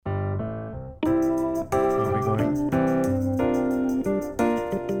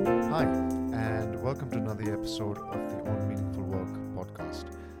episode of the On Meaningful Work podcast.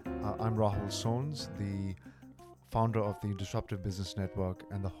 I'm Rahul Sones, the founder of the Disruptive Business Network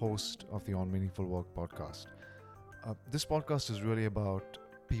and the host of the On Meaningful Work podcast. This podcast is really about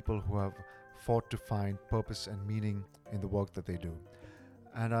people who have fought to find purpose and meaning in the work that they do.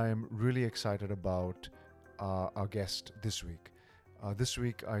 And I am really excited about our guest this week. This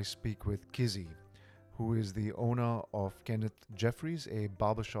week I speak with Kizzy, who is the owner of Kenneth Jeffries, a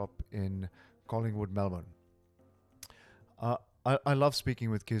barbershop in Collingwood, Melbourne. I love speaking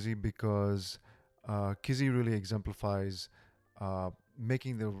with Kizzy because Kizzy really exemplifies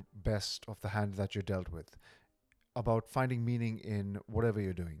making the best of the hand that you're dealt with, about finding meaning in whatever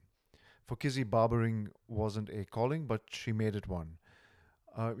you're doing. For Kizzy, barbering wasn't a calling, but she made it one.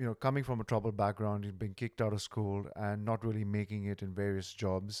 Coming from a troubled background, being kicked out of school and not really making it in various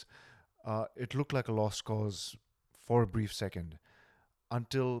jobs, it looked like a lost cause for a brief second,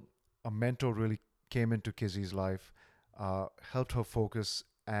 until a mentor really came into Kizzy's life, helped her focus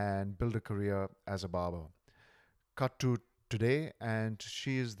and build a career as a barber. Cut to today, and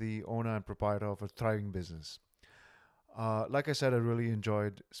she is the owner and proprietor of a thriving business. Like I said, I really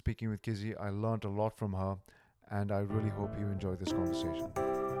enjoyed speaking with Kizzy. I learned a lot from her, and I really hope you enjoy this conversation.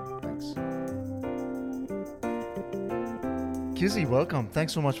 Thanks. Kizzy, welcome.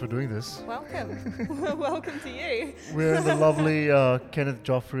 Thanks so much for doing this. Welcome. Welcome to you. We're in the lovely Kenneth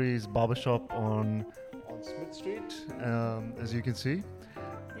Jeffries barbershop on Smith Street, as you can see.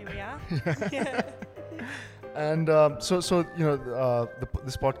 Here we are. Yeah. And this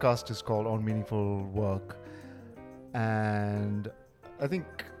podcast is called On Meaningful Work. And I think,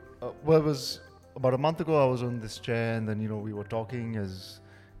 it was about a month ago, I was on this chair, and then, we were talking as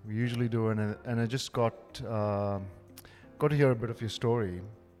we usually do, and I just got to hear a bit of your story.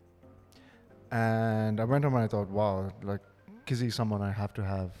 And I went home and I thought, wow, like, Kizzy is someone I have to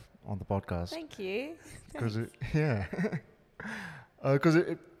have on the podcast. Thank you. Because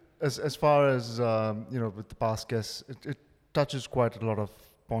as far as with the past guests, it touches quite a lot of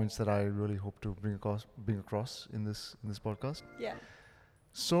points that I really hope to bring across in this podcast. Yeah.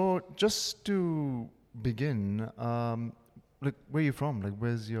 So just to begin, where are you from? Like,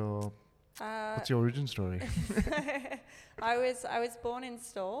 what's your origin story? I was born in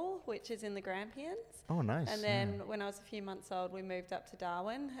Stawell, which is in the Grampians. Oh, nice. And then when I was a few months old, we moved up to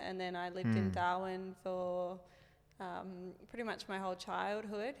Darwin, and then I lived in Darwin for pretty much my whole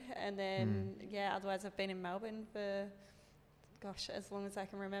childhood. And then, otherwise I've been in Melbourne for, as long as I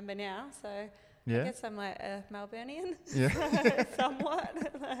can remember now. So I guess I'm like a Melburnian, somewhat.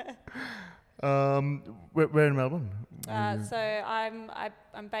 Where in Melbourne? So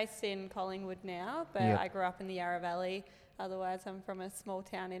I'm based in Collingwood now, but I grew up in the Yarra Valley. Otherwise, I'm from a small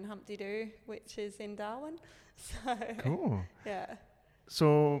town in Humpty Doo, which is in Darwin. So cool. Yeah.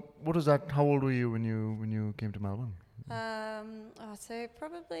 So what was that? How old were you when you came to Melbourne? So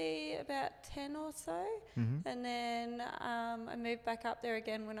probably about 10 or so. Mm-hmm. And then I moved back up there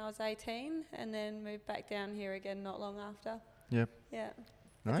again when I was 18, and then moved back down here again not long after. Yep. Yeah.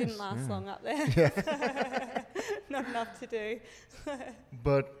 Nice. It didn't last long up there. Yeah. Not enough to do.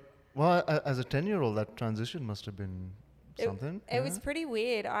 But, as a 10-year-old, that transition must have been something. It was pretty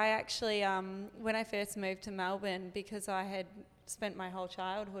weird. I actually, when I first moved to Melbourne, because I had spent my whole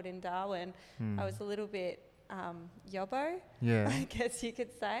childhood in Darwin, I was a little bit yobbo, I guess you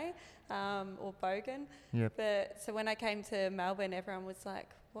could say, or bogan. Yep. But so when I came to Melbourne, everyone was like,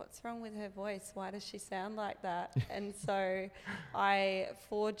 what's wrong with her voice? Why does she sound like that? And so I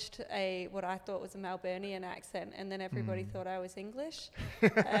forged what I thought was a Melburnian accent, and then everybody thought I was English.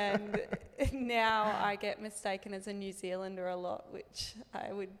 And now I get mistaken as a New Zealander a lot, which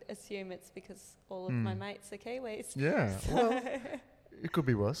I would assume it's because all of my mates are Kiwis. Yeah. So well, it could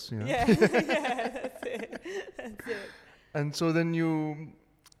be worse. Yeah, that's it. And so then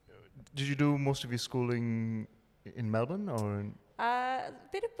did you do most of your schooling in Melbourne or a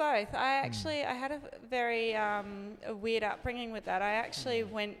bit of both. I had a very a weird upbringing with that. I actually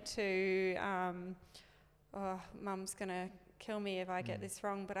went to, Mum's going to kill me if I get this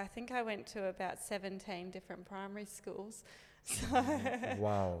wrong, but I think I went to about 17 different primary schools. So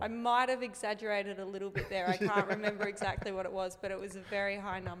wow. I might have exaggerated a little bit there. I can't remember exactly what it was, but it was a very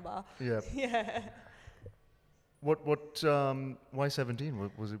high number. Yeah. Yeah. Why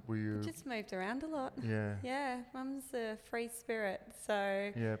 17? Was it, were you? Just moved around a lot. Yeah. Yeah, Mum's a free spirit,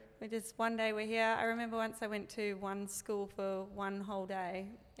 so we just one day we're here. I remember once I went to one school for one whole day,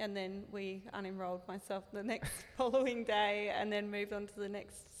 and then we unenrolled myself the next following day, and then moved on to the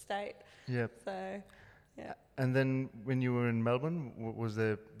next state. Yep. So, yeah. And then when you were in Melbourne, was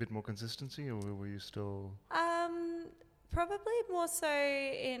there a bit more consistency, or were you still? Probably more so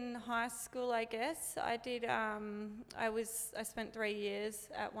in high school, I guess. I did. I spent 3 years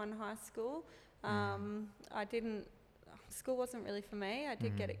at one high school. I didn't. School wasn't really for me. I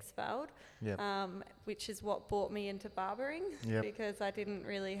did get expelled, Yep. which is what brought me into barbering Yep. because I didn't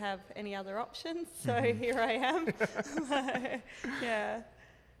really have any other options. So here I am. Yeah.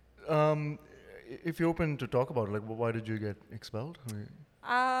 If you're open to talk about it, like, why did you get expelled? I mean,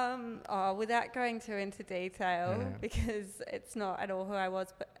 Without going too into detail, Yeah. because it's not at all who I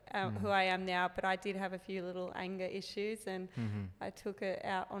was, but who I am now. But I did have a few little anger issues, and I took it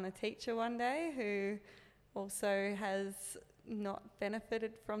out on a teacher one day who also has not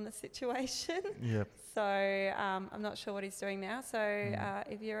benefited from the situation. Yep. So I'm not sure what he's doing now. So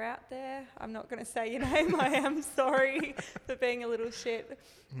if you're out there, I'm not going to say your name. I am sorry for being a little shit.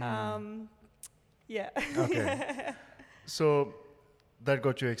 Yeah. Okay. So that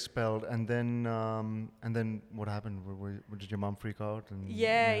got you expelled, and then what happened? Did your mom freak out? And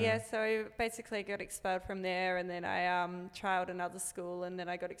Yeah. So I basically got expelled from there, and then I trialed another school, and then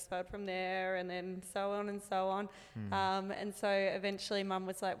I got expelled from there, and then so on and so on. And so eventually Mum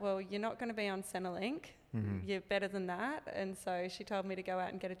was like, well, you're not going to be on Centrelink. You're better than that. And so she told me to go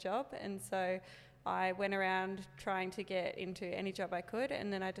out and get a job. And so I went around trying to get into any job I could,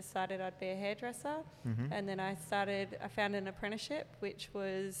 and then I decided I'd be a hairdresser. And then I found an apprenticeship, which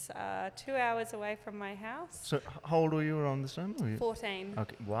was 2 hours away from my house. So how old were you around this time? 14.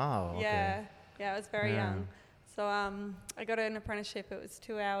 Okay. Wow. Okay. Yeah, I was very young. So I got an apprenticeship. It was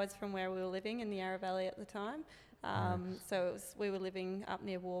 2 hours from where we were living in the Yarra Valley at the time. So we were living up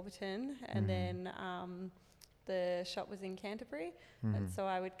near Warburton, and then the shop was in Canterbury, and so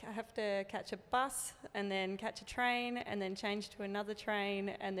I would have to catch a bus and then catch a train and then change to another train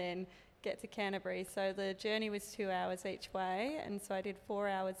and then get to Canterbury. So the journey was 2 hours each way, and so I did 4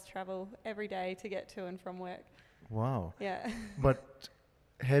 hours travel every day to get to and from work. Wow. Yeah. But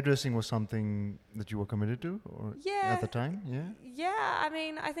hairdressing was something that you were committed to, or Yeah. at the time? Yeah. Yeah, I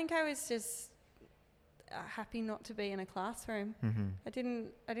mean, I think I was just happy not to be in a classroom. I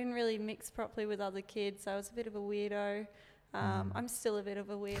didn't really mix properly with other kids. I was a bit of a weirdo. I'm still a bit of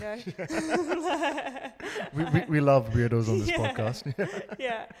a weirdo. we love weirdos on this podcast.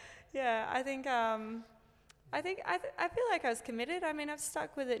 Yeah. I think I feel like I was committed. I mean, I've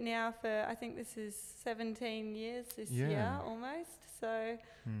stuck with it now for, I think this is 17 years this year almost. So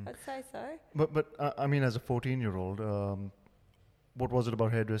I'd say so. But I mean, as a 14-year-old, what was it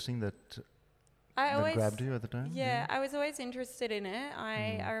about hairdressing that grabbed you at the time? Yeah, I was always interested in it.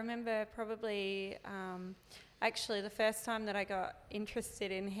 I remember probably, actually the first time that I got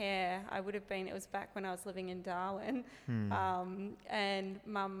interested in hair, it was back when I was living in Darwin. And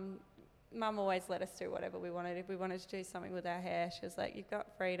Mum always let us do whatever we wanted. If we wanted to do something with our hair, she was like, you've got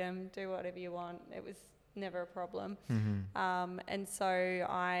freedom, do whatever you want. It was never a problem. And so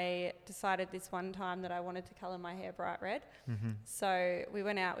I decided this one time that I wanted to colour my hair bright red. So we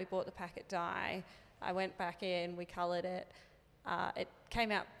went out, we bought the packet dye. I went back in, we coloured it. It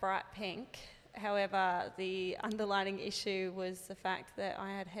came out bright pink. However, the underlining issue was the fact that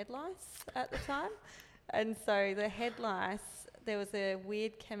I had head lice at the time. And so the head lice, there was a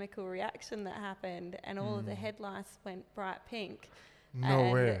weird chemical reaction that happened, and all of the head lice went bright pink.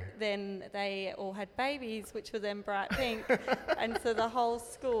 No way. Then they all had babies, which were then bright pink. And so the whole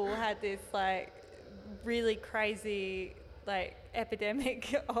school had this like really crazy like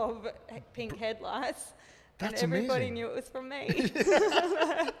epidemic of pink head lice. That's and everybody amazing. knew it was from me.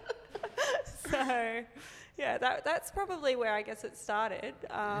 So yeah, that's probably where I guess it started.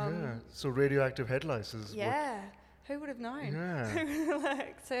 So radioactive head lice is Who would have known? Yeah.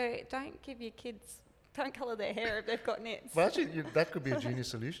 So don't colour their hair if they've got nits. Well, actually, that could be a genius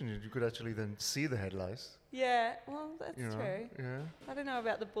solution. You could actually then see the head lice. Yeah, well, that's true. Yeah. I don't know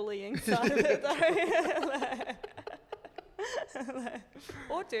about the bullying side of it, though.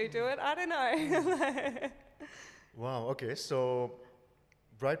 Or do it, I don't know. Wow, okay, so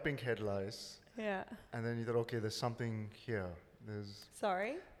bright pink head lice. Yeah. And then you thought, okay, there's something here.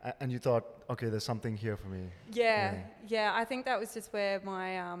 Sorry? And you thought, okay, there's something here for me. Yeah, I think that was just where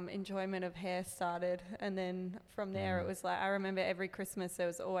my enjoyment of hair started. And then from there, it was like, I remember every Christmas there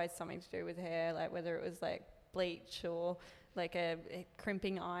was always something to do with hair, like whether it was like bleach or like a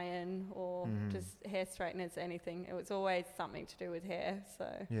crimping iron or just hair straighteners, anything. It was always something to do with hair, so.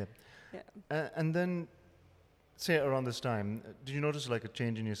 Yeah. And then, say around this time, did you notice like a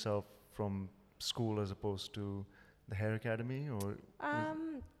change in yourself from school as opposed to the hair academy, or?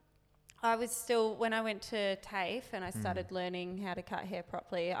 I was still, when I went to TAFE and I started learning how to cut hair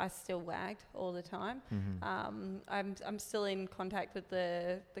properly, I still wagged all the time. I'm still in contact with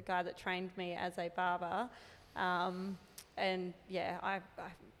the guy that trained me as a barber. And yeah, I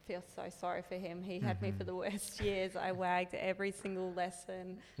feel so sorry for him. He had me for the worst years. I wagged every single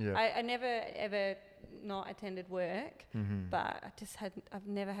lesson. Yeah. I never ever not attended work, but I've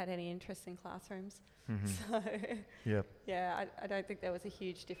never had any interest in classrooms. So Yeah. yeah, I don't think there was a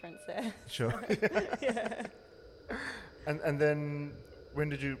huge difference there. Sure. Yeah. And then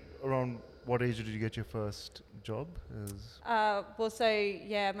around what age did you get your first job? My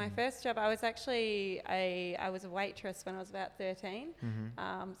first job, I was actually I was a waitress when I was about 13.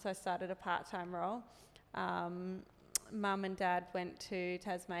 So I started a part-time role. Mum and Dad went to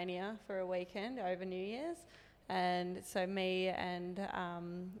Tasmania for a weekend over New Year's. And so me and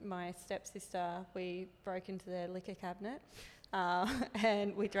my stepsister, we broke into their liquor cabinet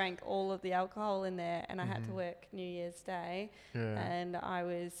and we drank all of the alcohol in there, and I had to work New Year's Day. And I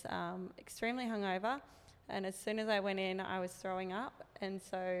was extremely hungover, and as soon as I went in, I was throwing up. And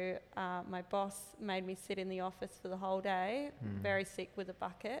so my boss made me sit in the office for the whole day, very sick, with a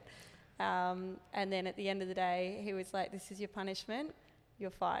bucket. And then at the end of the day, he was like, "This is your punishment, you're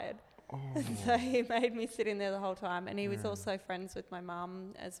fired." Oh. So he made me sit in there the whole time, and he was also friends with my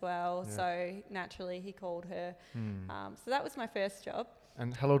mum as well, so naturally he called her. So that was my first job.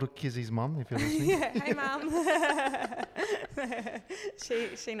 And hello to Kizzy's mum, if you're listening. Yeah, hey mum.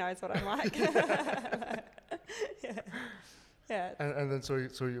 she knows what I'm like. Yeah. And then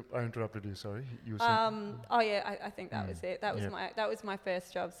I interrupted you. Sorry, you were saying. I think that was it. That was my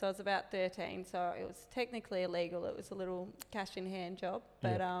first job. So I was about 13. So it was technically illegal. It was a little cash in hand job,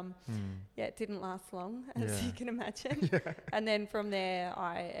 but it didn't last long, as you can imagine. And then from there,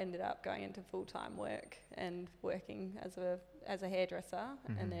 I ended up going into full-time work and working as a hairdresser,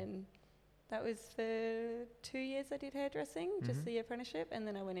 and then that was for 2 years. I did hairdressing, just the apprenticeship, and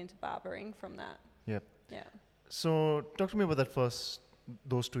then I went into barbering from that. Yep. Yeah. So talk to me about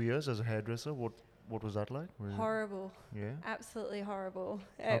those 2 years as a hairdresser. What was that like? Horrible. Yeah. Absolutely horrible.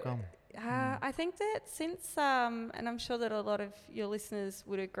 How come? I think that since, and I'm sure that a lot of your listeners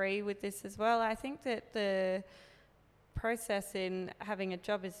would agree with this as well, I think that the process in having a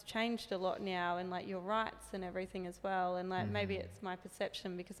job has changed a lot now, and like your rights and everything as well. And like maybe it's my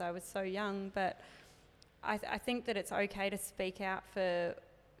perception because I was so young, but I think that it's okay to speak out for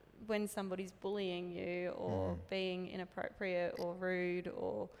when somebody's bullying you or being inappropriate or rude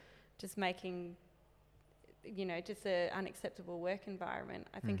or just making, just an unacceptable work environment.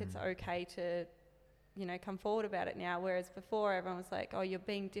 I think it's okay to, come forward about it now, whereas before everyone was like, oh, you're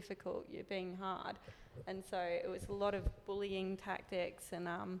being difficult, you're being hard. And so it was a lot of bullying tactics. And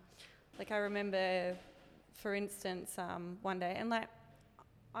I remember, for instance, one day, and like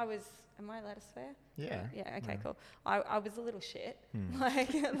I was, am I allowed to swear? Yeah. Yeah, okay, cool. I was a little shit.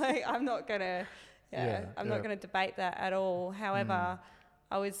 Like I'm not gonna not gonna debate that at all. However,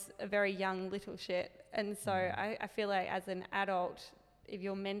 I was a very young little shit. And so I feel like as an adult, if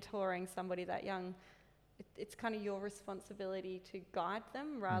you're mentoring somebody that young, it's kind of your responsibility to guide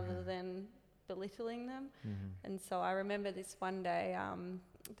them rather than belittling them. And so I remember this one day,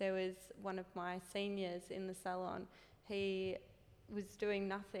 there was one of my seniors in the salon. He was doing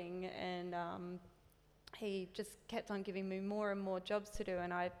nothing, and he just kept on giving me more and more jobs to do,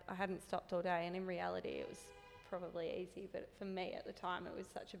 and I hadn't stopped all day, and in reality it was probably easy, but for me at the time it was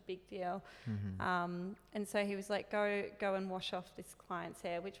such a big deal. And so he was like, go and wash off this client's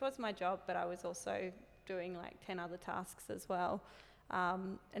hair, which was my job, but I was also doing like 10 other tasks as well.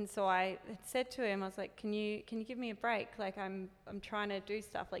 And so I had said to him, I was like, can you give me a break? Like I'm trying to do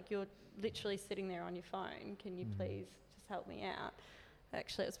stuff, like you're literally sitting there on your phone, can you please just help me out?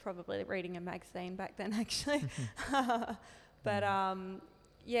 Actually, it was probably reading a magazine back then, actually. But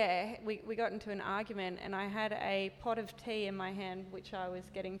we got into an argument, and I had a pot of tea in my hand, which I was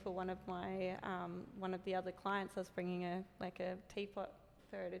getting for one of the other clients. I was bringing a teapot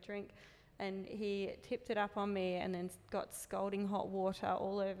for her to drink, and he tipped it up on me, and then got scalding hot water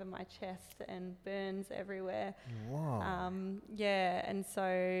all over my chest and burns everywhere. Wow. And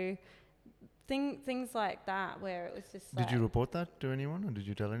so things like that, where it was just like... Did you report that to anyone, or did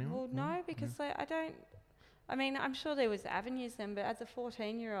you tell anyone? Well, no, because I'm sure there was avenues then, but as a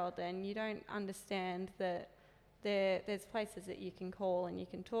 14-year-old then, you don't understand that there's places that you can call and you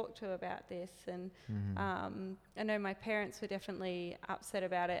can talk to about this. And I know my parents were definitely upset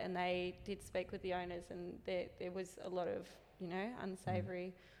about it, and they did speak with the owners, and there was a lot of,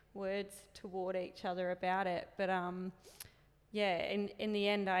 unsavoury words toward each other about it. But in the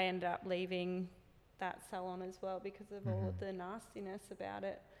end, I ended up leaving that salon as well because of all of the nastiness about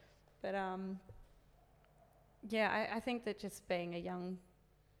it. But I think that just being a young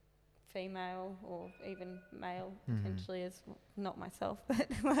female or even male Mhm. potentially as not myself, but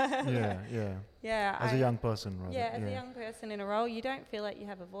Yeah, yeah. yeah, As a young person, rather. yeah, as a young person in a role, you don't feel like you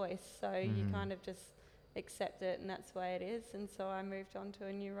have a voice, so you Mhm. kind of just accept it, and that's the way it is. And so I moved on to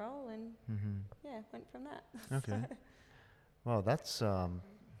a new role, and Mhm. went from that. Okay. Wow, that's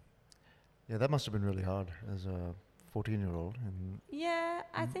yeah, that must have been really hard as a 14-year-old. And Yeah,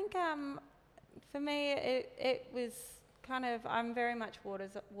 I think for me it was kind of, I'm very much water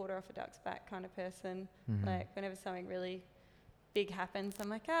off a duck's back kind of person. Mhm. Like whenever something really big happens, I'm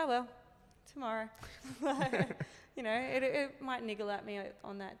like, oh well, tomorrow. It might niggle at me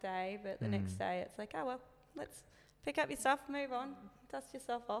on that day, but the next day it's like, oh well, let's pick up your stuff, move on, dust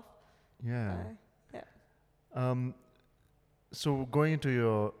yourself off. Yeah. So, yeah. So going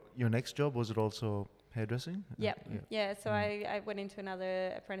into your next job, was it also hairdressing? Yep. Yeah. Yeah, so I went into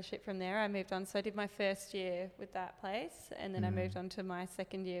another apprenticeship from there. I moved on. So I did my first year with that place, and then I moved on to my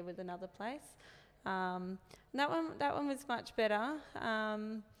second year with another place. That one was much better.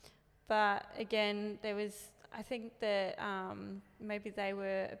 But again, I think that maybe they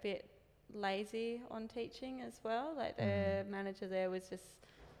were a bit lazy on teaching as well. Like the manager there was just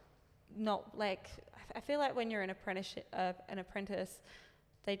not like, I feel like when you're an apprentice,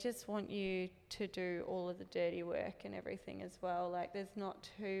 they just want you to do all of the dirty work and everything as well. Like there's not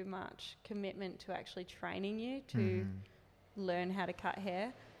too much commitment to actually training you to learn how to cut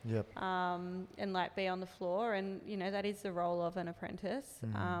hair. Yep. And like be on the floor, and that is the role of an apprentice.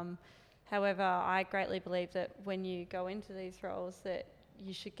 However, I greatly believe that when you go into these roles that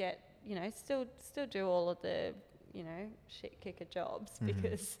you should get, still do all of the, shit kicker jobs,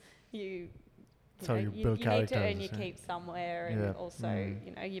 because you build you need to earn characters, your keep somewhere, and Yeah. also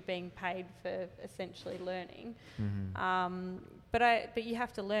you're being paid for essentially learning. Mhm. But you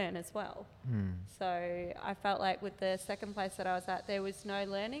have to learn as well. Mm. So I felt like with the second place that I was at, there was no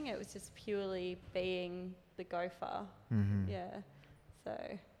learning. It was just purely being the gopher. Mhm. Yeah.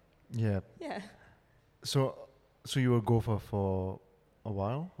 So Yeah. yeah. So you were a gopher for a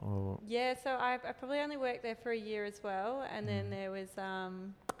while, or? Yeah. So I probably only worked there for a year as well, and then there was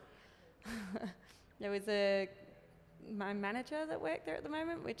my manager that worked there at the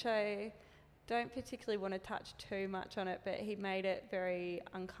moment, which I don't particularly want to touch too much on it, but he made it very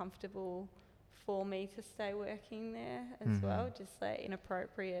uncomfortable for me to stay working there as well, just like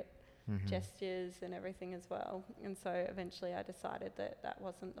inappropriate gestures and everything as well. And so eventually I decided that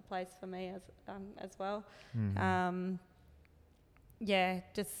wasn't the place for me as well.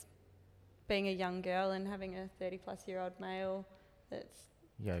 Just being a young girl and having a 30-plus-year-old male that's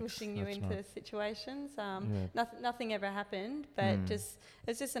Yikes, pushing you that's into not- situations. Yeah. Nothing ever happened, but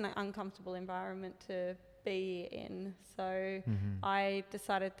it's just an uncomfortable environment to be in. So I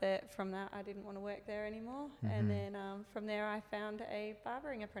decided that from that I didn't want to work there anymore. And then from there I found a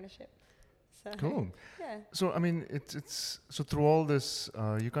barbering apprenticeship. So, Cool. Yeah. So I mean, it's so through all this,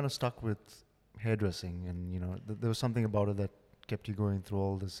 you kind of stuck with hairdressing, and there was something about it that kept you going through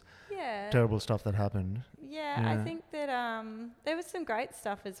all this terrible stuff that happened. Yeah, I think that there was some great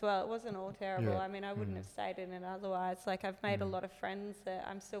stuff as well. It wasn't all terrible. Yeah. I mean, I wouldn't have stayed in it otherwise. Like, I've made a lot of friends.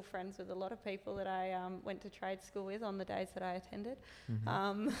 I'm still friends with a lot of people that I went to trade school with on the days that I attended.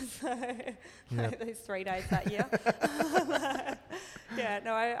 Like those 3 days that year.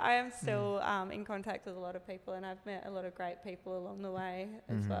 I am still in contact with a lot of people, and I've met a lot of great people along the way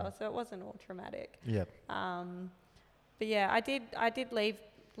as well. So it wasn't all traumatic. Yeah. But yeah, I did leave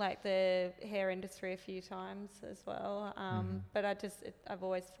like the hair industry a few times as well. But I've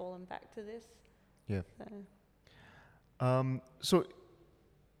always fallen back to this. Yeah. So. So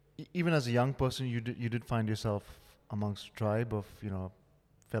even as a young person, you did find yourself amongst a tribe of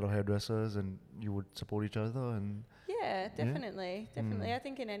fellow hairdressers, and you would support each other, and Yeah, definitely. I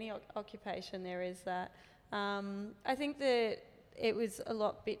think in any occupation there is that. I think that it was a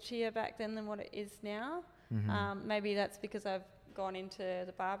lot bitchier back then than what it is now. Maybe that's because I've gone into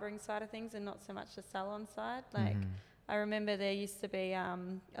the barbering side of things and not so much the salon side. Like, I remember there used to be a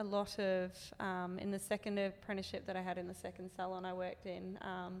lot of, in the second apprenticeship that I had in the second salon I worked in,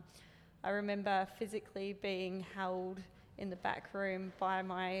 I remember physically being held in the back room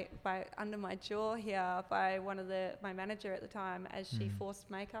by under my jaw here by my manager at the time, as she forced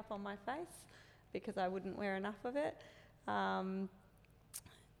makeup on my face because I wouldn't wear enough of it. I've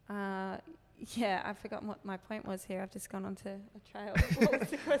forgotten what my point was here. I've just gone onto a trail. What was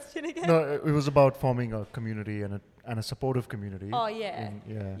the question again? No, it was about forming a community and a supportive community. Oh yeah.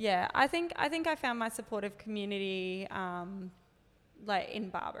 Yeah. I think I found my supportive community like in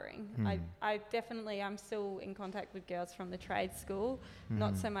barbering. I'm still in contact with girls from the trade school.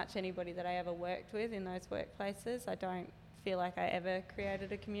 Not so much anybody that I ever worked with in those workplaces. I don't feel like I ever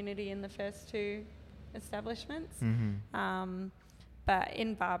created a community in the first two establishments. But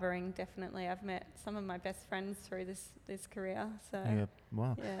in barbering, definitely, I've met some of my best friends through this career. So Yeah.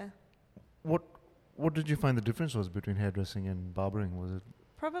 Wow. yeah. What did you find the difference was between hairdressing and barbering? Was it?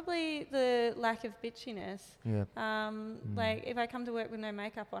 Probably the lack of bitchiness. Yeah. Like if I come to work with no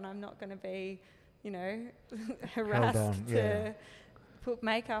makeup on, I'm not going to be, you know, harassed on, to put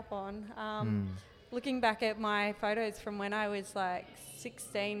makeup on. Looking back at my photos from when I was like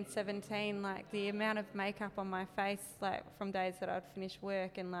 16, 17, like the amount of makeup on my face, like from days that I'd finish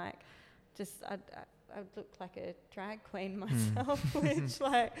work and like just I'd look like a drag queen myself, which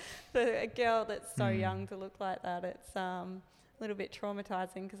like for a girl that's so young to look like that, it's a little bit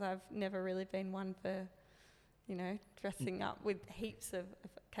traumatizing because I've never really been one for, you know, dressing up with heaps of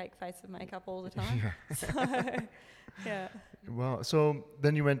cake face of makeup all the time. Yeah. So, yeah. Wow. So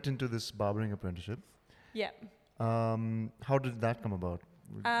then you went into this barbering apprenticeship. Yeah. How did that come about?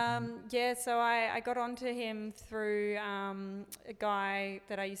 Yeah, so I got onto him through a guy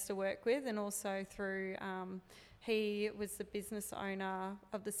that I used to work with, and also through he was the business owner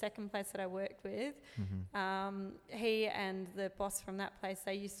of the second place that I worked with. He and the boss from that place,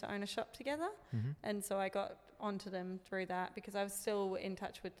 they used to own a shop together, and so I got onto them through that because I was still in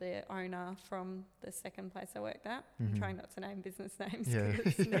touch with the owner from the second place I worked at. I'm trying not to name business names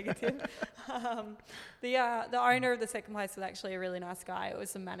because it's negative. The owner of the second place was actually a really nice guy. It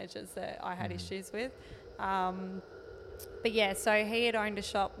was the managers that I had issues with. But yeah, so he had owned a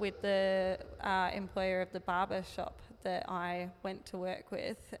shop with the employer of the barber shop that I went to work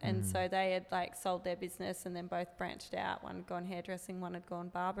with, and so they had like sold their business and then both branched out. One had gone hairdressing, one had gone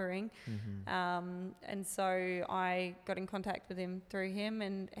barbering, and so I got in contact with him through him,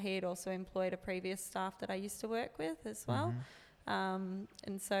 and he had also employed a previous staff that I used to work with as well, and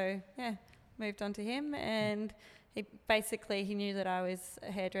so yeah, moved on to him, and he knew that I was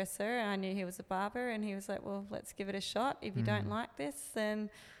a hairdresser and I knew he was a barber, and he was like, well, let's give it a shot. If you don't like this,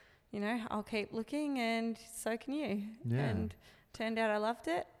 then you know, I'll keep looking, and so can you. Yeah. And turned out I loved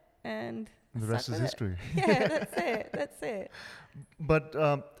it, and the rest is history. Yeah, that's it. But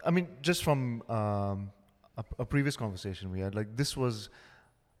I mean, just from a previous conversation we had, like this was,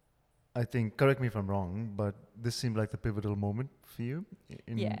 I think, correct me if I'm wrong, but this seemed like the pivotal moment for you.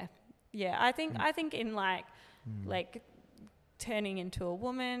 Yeah. I think in like turning into a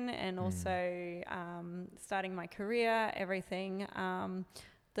woman and also starting my career, everything.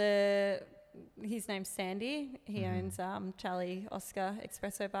 His name's Sandy. He owns Charlie Oscar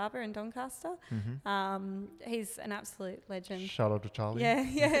Espresso Barber in Doncaster. He's an absolute legend. Shout out to Charlie.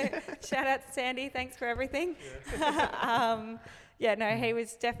 Yeah. Shout out to Sandy. Thanks for everything. He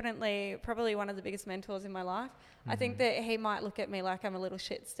was definitely probably one of the biggest mentors in my life. I think that he might look at me like I'm a little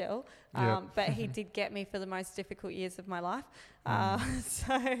shit still, but he did get me for the most difficult years of my life.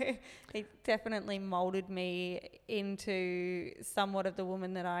 So he definitely molded me into somewhat of the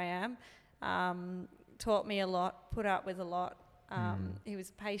woman that I am. Taught me a lot, put up with a lot. He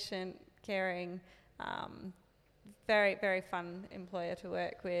was patient, caring, very, very fun employer to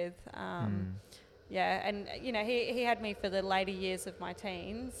work with. Yeah, and you know, he had me for the later years of my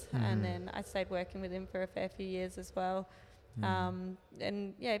teens, and then I stayed working with him for a fair few years as well.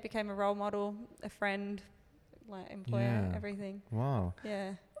 And yeah, became a role model, a friend, like employer, everything. Wow.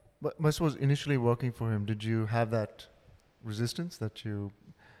 Yeah. But I suppose initially working for him, did you have that resistance that you?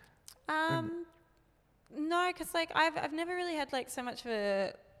 No, because like I've never really had like so much of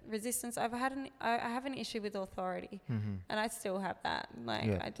a resistance. I have an issue with authority, and I still have that.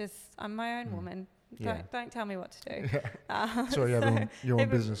 Like I'm my own woman. Don't tell me what to do. So you have your own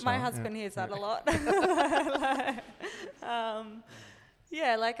business my now. husband hears that a lot. I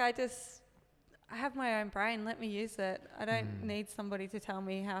have my own brain. Let me use it. I don't need somebody to tell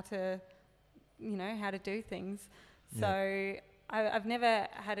me how to do things. So I've never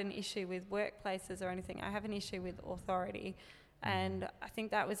had an issue with workplaces or anything. I have an issue with authority. And I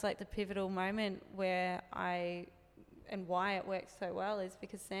think that was like the pivotal moment where and why it worked so well is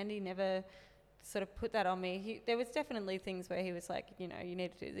because Sandy never sort of put that on me. There was definitely things where he was like, you know, you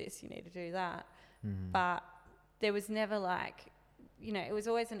need to do this, you need to do that. But there was never like, you know, it was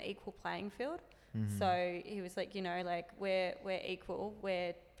always an equal playing field. So he was like, you know, like we're equal,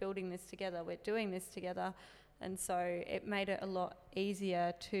 we're building this together, we're doing this together. And so it made it a lot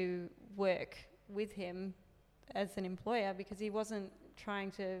easier to work with him as an employer because he wasn't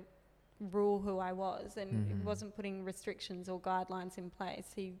trying to rule who I was, and he wasn't putting restrictions or guidelines in place.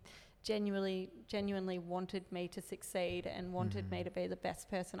 He genuinely wanted me to succeed and wanted me to be the best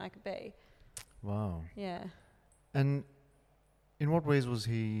person I could be. Wow. Yeah. And in what ways was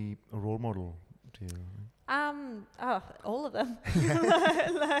he a role model to you? All of them.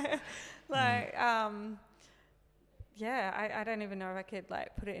 Yeah, I don't even know if I could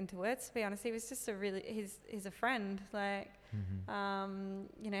like put it into words, to be honest. He was just he's a friend. Like,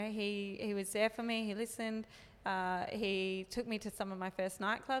 you know, he was there for me. He listened. He took me to some of my first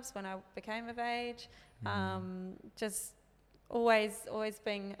nightclubs when I became of age. Just always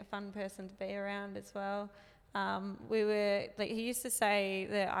being a fun person to be around as well. We were like, he used to say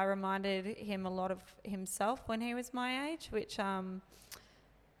that I reminded him a lot of himself when he was my age, which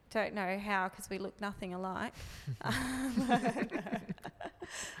don't know how, because we look nothing alike.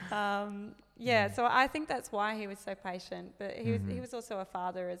 Yeah, so I think that's why he was so patient. But he was also a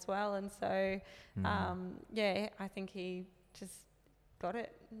father as well, and so yeah, I think he just got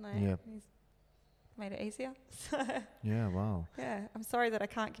it. Like, he's made it easier. Yeah, wow. Yeah, I'm sorry that I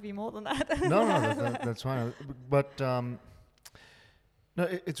can't give you more than that. No, that's fine. But no,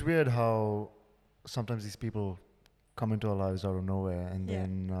 it's weird how sometimes these people come into our lives out of nowhere and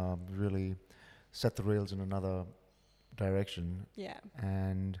then really set the rails in another direction. Yeah.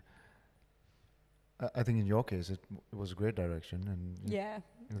 And I think in your case, it was a great direction. And yeah,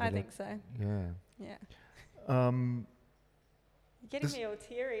 I think so. Yeah. Yeah. You're getting me all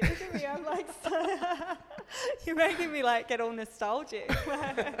teary. Look at me, I'm like, you're making me like get all nostalgic.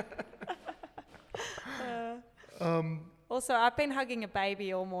 Also, I've been hugging a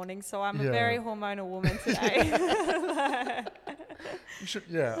baby all morning, so I'm a very hormonal woman today. You should,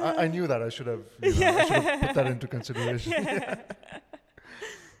 I knew that. I should have, I should have put that into consideration.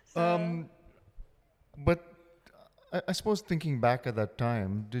 But I suppose thinking back at that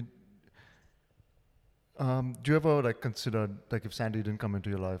time, do you ever like consider, like, if Sandy didn't come into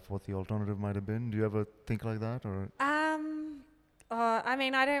your life, what the alternative might have been? Do you ever think like that, or? I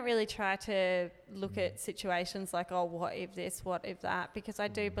mean, I don't really try to look at situations like, oh, what if this, what if that, because I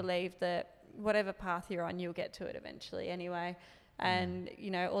do believe that whatever path you're on, you'll get to it eventually anyway. And, you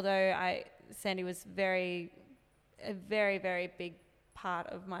know, although Sandy was a very, very big part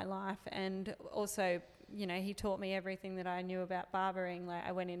of my life, and also, you know, he taught me everything that I knew about barbering. Like,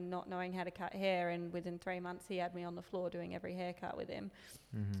 I went in not knowing how to cut hair, and within 3 months he had me on the floor doing every haircut with him.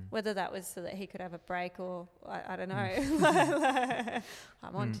 Whether that was so that he could have a break or I don't know.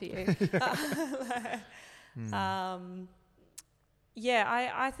 I'm on to you.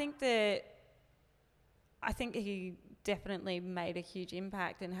 I think he definitely made a huge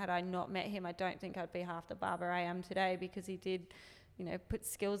impact, and had I not met him, I don't think I'd be half the barber I am today, because he did, you know, put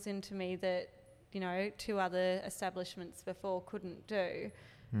skills into me that, you know, 2 other establishments before couldn't do.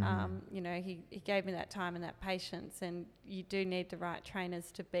 You know, he gave me that time and that patience, and you do need the right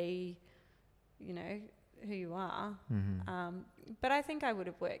trainers to be, you know, who you are. But I think I would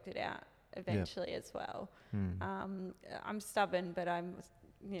have worked it out eventually as well. I'm stubborn, but I'm,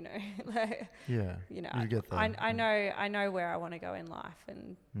 you know, like, you know, you get that. I know where I want to go in life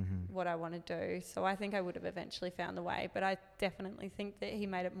and what I want to do. So I think I would have eventually found the way, but I definitely think that he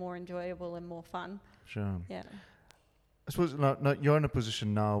made it more enjoyable and more fun. Sure. Yeah. I suppose now you're in a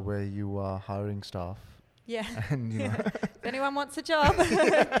position now where you are hiring staff. Yeah. And, you know, if anyone wants a job,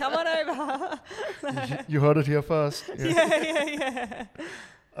 come on over. You heard it here first. Yeah.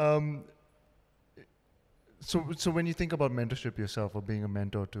 So when you think about mentorship yourself, or being a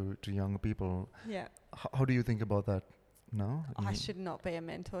mentor to young people, how do you think about that now? I should not be a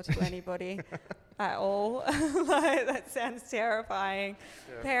mentor to anybody at all. Like, that sounds terrifying.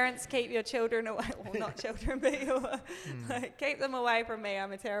 Parents, keep your children away. Well, not children, but like, keep them away from me.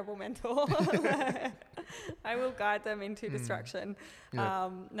 I'm a terrible mentor. I will guide them into destruction.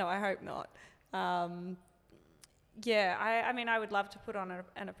 No, I hope not. I mean, I would love to put on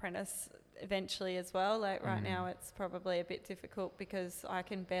an apprentice eventually as well. Like, right now it's probably a bit difficult because I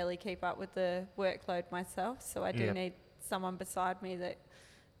can barely keep up with the workload myself, so I do need someone beside me that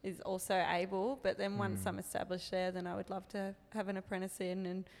is also able. But then once I'm established there, then I would love to have an apprentice in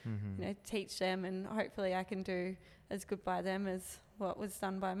and you know, teach them, and hopefully I can do as good by them as what was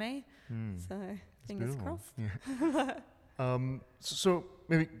done by me. So fingers crossed. So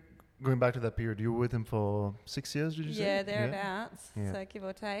maybe going back to that period, you were with him for 6 years, did you say? Yeah, thereabouts. So give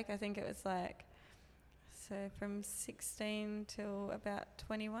or take. I think it was like, so from 16 till about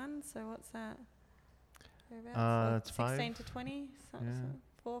 21. So what's that? It's 16 to 20?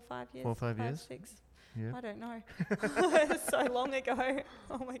 4 or 5 years? 4 or 5 years? 6? Yeah. I don't know. It's so long ago.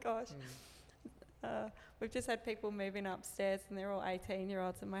 Oh my gosh. We've just had people moving upstairs, and they're all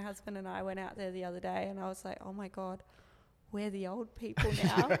 18-year-olds, and my husband and I went out there the other day, and I was like, oh my God, we're the old people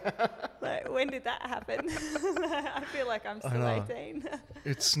now. Like, when did that happen? I feel like I'm still 18.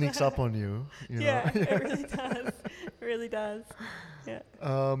 It sneaks up on you. You know? It really does. It really does. Yeah.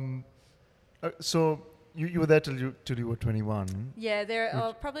 So you were there till you were 21. Yeah,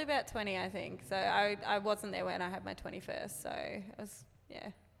 Which- probably about 20, I think. So I wasn't there when I had my 21st. So it was,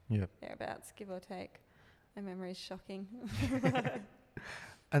 Yeah. thereabouts, give or take. My memory is shocking.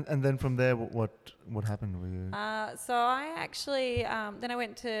 And then from there, what happened? Were you? So I actually, then I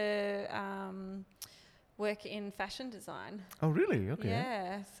went to work in fashion design. Oh, really? Okay.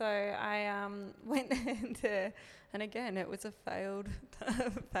 Yeah, so I went into, and again, it was a failed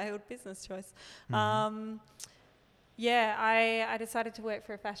business choice. Mhm. Yeah, I decided to work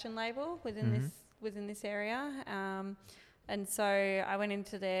for a fashion label within this area, and so I went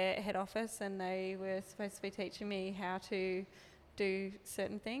into their head office, and they were supposed to be teaching me how to do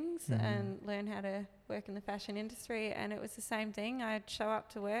certain things and learn how to work in the fashion industry, and it was the same thing. I'd show up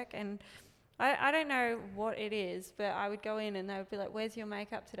to work, and I don't know what it is, but I would go in and they would be like, "Where's your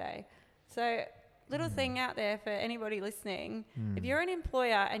makeup today?" So little thing out there for anybody listening, if you're an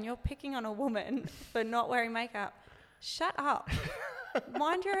employer and you're picking on a woman for not wearing makeup, shut up.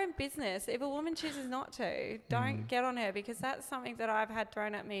 Mind your own business. If a woman chooses not to, don't get on her, because that's something that I've had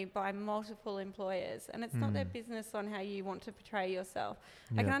thrown at me by multiple employers, and it's not their business on how you want to portray yourself.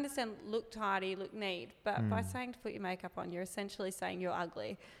 I can understand look tidy, look neat, but by saying to put your makeup on, you're essentially saying you're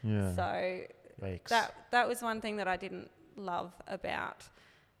ugly. Yeah. So Yikes. that was one thing that I didn't love about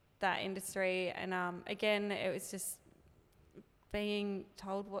that industry, and again, it was just being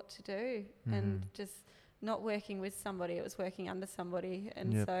told what to do and just not working with somebody, it was working under somebody.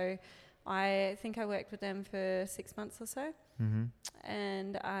 And so I think I worked with them for 6 months or so,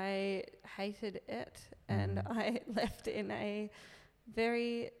 and I hated it, and I left in a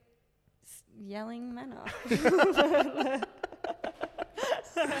very yelling manner.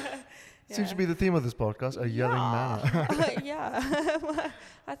 Seems to be the theme of this podcast, a yelling manner. Yeah.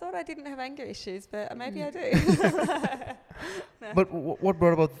 I thought I didn't have anger issues, but maybe I do. No. But what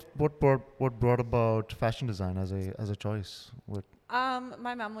brought about fashion design as a choice?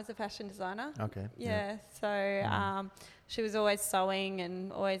 My mum was a fashion designer. Okay. Yeah. So she was always sewing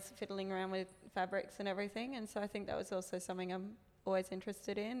and always fiddling around with fabrics and everything, and so I think that was also something I'm always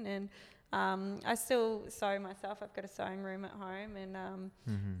interested in. And I still sew myself. I've got a sewing room at home, and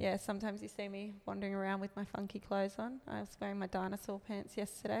sometimes you see me wandering around with my funky clothes on. I was wearing my dinosaur pants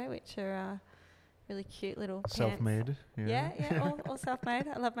yesterday, which are really cute little Self-made. pants. Yeah, all self-made.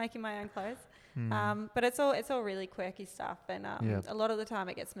 I love making my own clothes. But it's all really quirky stuff, and a lot of the time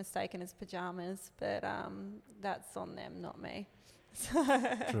it gets mistaken as pajamas, but that's on them, not me.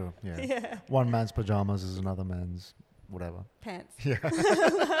 True. Yeah. Yeah. One man's pajamas is another man's whatever. Pants. Yeah.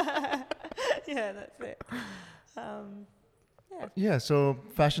 Yeah, that's it. Yeah. So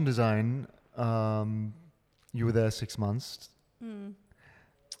fashion design. You were there 6 months.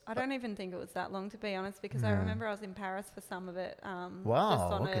 I don't even think it was that long, to be honest, because I remember I was in Paris for some of it. Wow.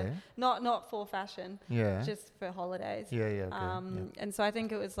 Just on Okay. not for fashion. Yeah. Just for holidays. Yeah. Okay. And so I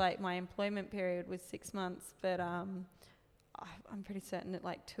think it was like my employment period was 6 months, but I'm pretty certain that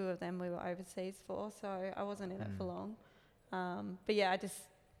like 2 of them we were overseas for, so I wasn't in it for long. But yeah, I just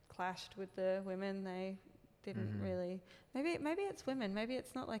clashed with the women. They didn't really. Maybe it's women. Maybe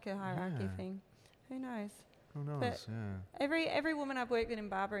it's not like a hierarchy thing. Who knows? Who knows? But yeah. every woman I've worked with in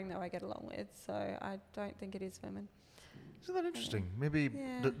barbering, though, I get along with, so I don't think it is women. Isn't that interesting? Maybe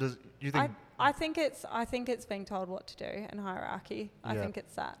Yeah. does you think? I think it's being told what to do and hierarchy. I think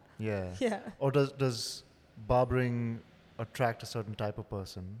it's that. Yeah. Yeah. Or does barbering attract a certain type of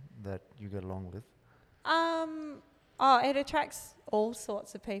person that you get along with? It attracts all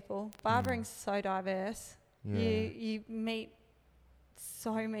sorts of people. Barbering's so diverse. Yeah. You meet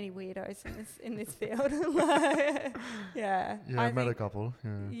so many weirdos in this field. Yeah. Yeah, I've met a couple.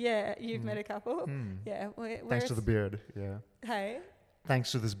 Yeah. Yeah, you've met a couple. Yeah. Thanks to the beard. Yeah. Hey.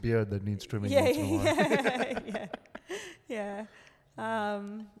 Thanks to this beard that needs trimming Yeah, once in a while. yeah.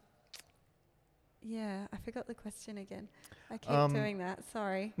 Yeah, I forgot the question again. I keep doing that.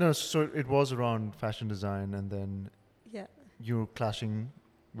 Sorry. No, so it was around fashion design, and then Yeah. you were clashing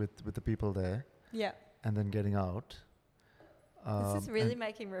with the people there, Yeah. and then getting out. This is really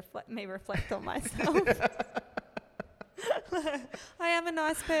making me reflect on myself. I am a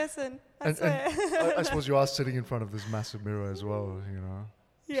nice person, I swear. I suppose you are sitting in front of this massive mirror as well, you know.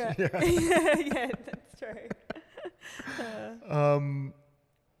 Yeah. Yeah, that's true.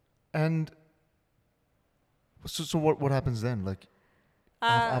 And so what happens then? Like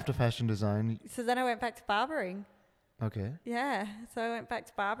after fashion design? So then I went back to barbering. Okay. Yeah, so I went back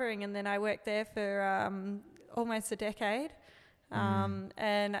to barbering, and then I worked there for almost a decade. And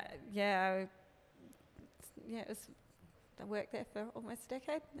I worked there for almost a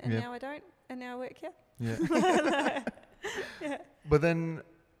decade, and now I don't, and now I work here. Yeah. Yeah. But then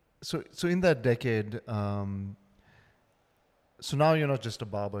So in that decade, so now you're not just a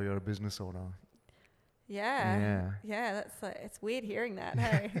barber, you're a business owner. Yeah. Yeah. Yeah, that's like, it's weird hearing that.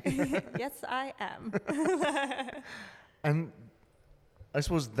 Hey. Yes, I am. And I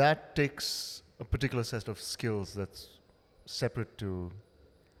suppose that takes a particular set of skills that's separate to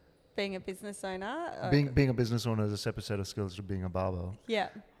Being a business owner. being a business owner is a separate set of skills to being a barber. Yeah.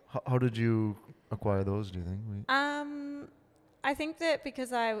 How did you acquire those, do you think? I think that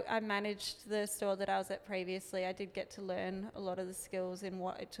because I managed the store that I was at previously, I did get to learn a lot of the skills in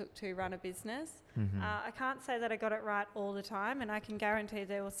what it took to run a business. I can't say that I got it right all the time, and I can guarantee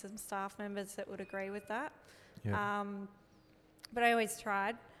there were some staff members that would agree with that. Yeah. But I always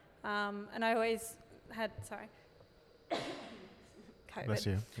tried, and I always had, sorry, COVID. Bless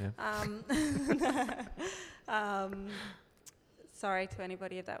you. Yeah. Sorry to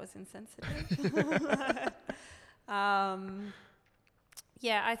anybody if that was insensitive.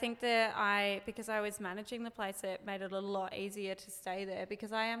 Yeah, I think that because I was managing the place, it made it a lot easier to stay there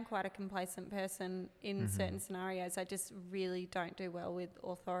because I am quite a complacent person in certain scenarios. I just really don't do well with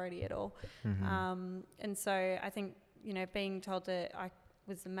authority at all. And so I think, being told that I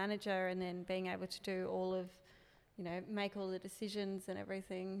was the manager and then being able to do all of, make all the decisions and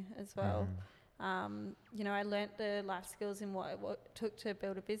everything as well. I learnt the life skills in what it took to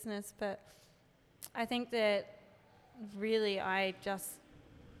build a business, but I think that really I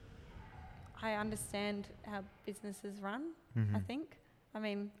understand how businesses run, I think. I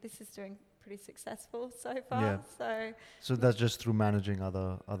mean, this is doing pretty successful so far. Yeah. So that's just through managing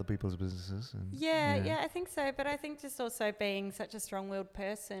other people's businesses? Yeah, I think so. But I think just also being such a strong-willed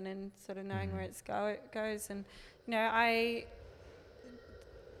person and sort of knowing where it goes. And,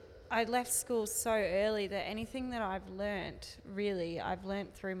 I left school so early that anything that I've learnt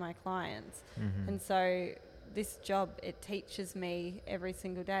through my clients. And so this job, it teaches me every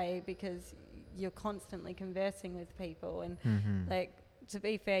single day because you're constantly conversing with people. And to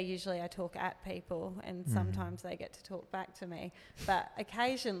be fair, usually I talk at people and sometimes they get to talk back to me. But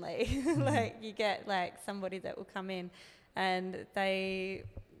occasionally, you get somebody that will come in and they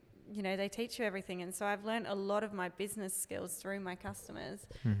teach you everything. And so I've learned a lot of my business skills through my customers.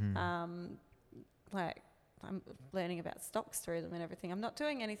 I'm learning about stocks through them and everything. I'm not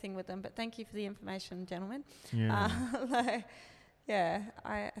doing anything with them, but thank you for the information, gentlemen. Yeah.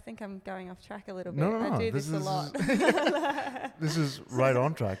 I think I'm going off track a little bit. No, I do this a lot. This is right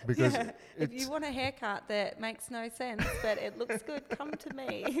on track because if you want a haircut that makes no sense, but it looks good, come to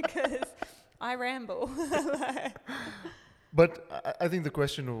me because I ramble. But I think the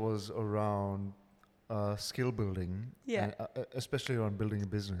question was around skill building, and, especially around building a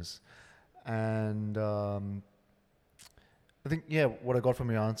business. And I think, what I got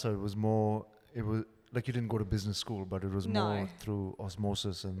from your answer was more, it was like you didn't go to business school, but it was more through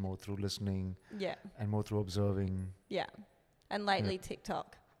osmosis and more through listening and more through observing. Yeah. And lately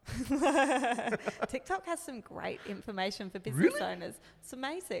TikTok. TikTok has some great information for business owners. It's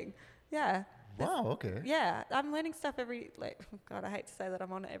amazing. Yeah. Wow, okay. Yeah, I'm learning stuff I hate to say that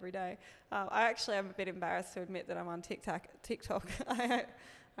I'm on it every day. I'm a bit embarrassed to admit that I'm on TikTok. I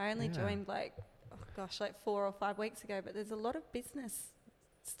only joined 4 or 5 weeks ago, but there's a lot of business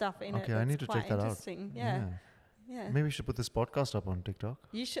stuff in it. Okay, I need to check that out. Yeah. Maybe we should put this podcast up on TikTok.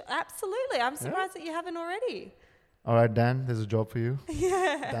 You should, absolutely. I'm surprised that you haven't already. All right, Dan, there's a job for you.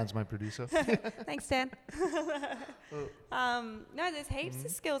 Yeah. Dan's my producer. Thanks, Dan. No, there's heaps of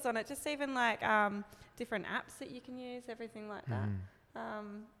skills on it. Just even different apps that you can use, everything like that.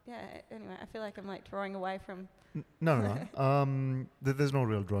 Anyway, I feel like I'm drawing away from. No. There's no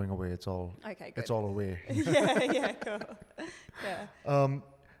real drawing away. It's all. Okay, good. It's all away. Yeah, cool. Yeah.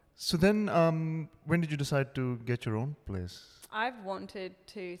 So then, when did you decide to get your own place? I've wanted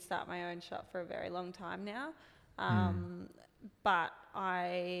to start my own shop for a very long time now. But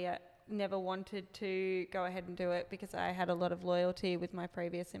I never wanted to go ahead and do it because I had a lot of loyalty with my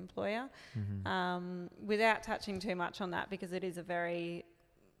previous employer. Without touching too much on that, because it is a very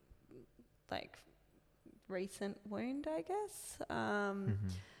recent wound, I guess.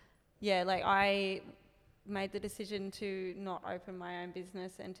 I made the decision to not open my own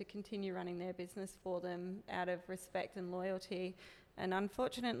business and to continue running their business for them out of respect and loyalty. And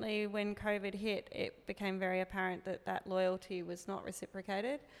unfortunately, when COVID hit, it became very apparent that loyalty was not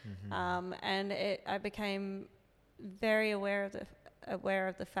reciprocated. And I became very aware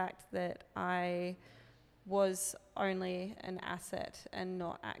of the fact that I was only an asset and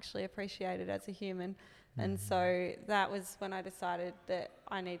not actually appreciated as a human. And so that was when I decided that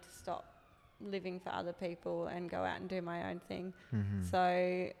I need to stop living for other people and go out and do my own thing.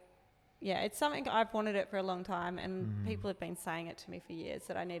 So it's something I've wanted it for a long time, and people have been saying it to me for years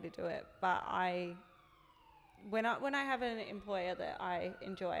that I need to do it. But when I have an employer that I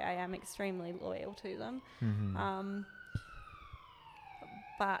enjoy, I am extremely loyal to them.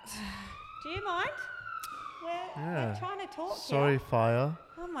 But do you mind? We're trying to talk Sorry, here. fire.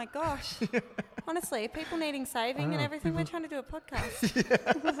 Oh my gosh. Honestly, people needing saving and everything. We're trying to do a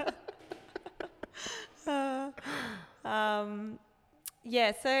podcast. So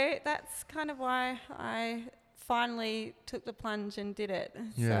that's kind of why I finally took the plunge and did it.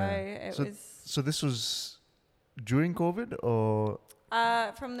 Yeah. So So this was during COVID or?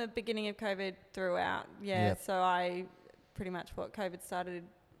 from the beginning of COVID throughout. Yep. So I pretty much COVID started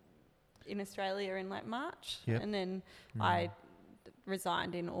in Australia in like March, and then I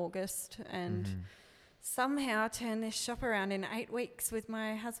resigned in August and somehow turned this shop around in 8 weeks with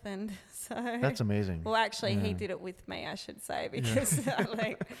my husband. So that's amazing. Well, actually, he did it with me, I should say, because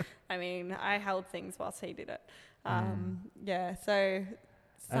I held things whilst he did it. So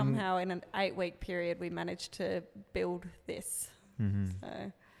somehow in an 8-week period, we managed to build this.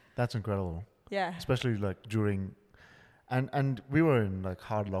 So that's incredible. Yeah, especially like during. And we were in like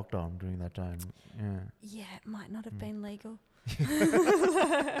hard lockdown during that time. Yeah, it might not have been legal.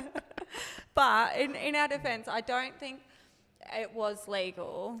 But in our defence, I don't think it was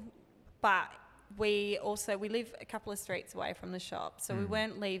legal. But we live a couple of streets away from the shop, so we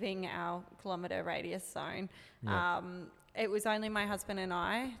weren't leaving our kilometre radius zone. It was only my husband and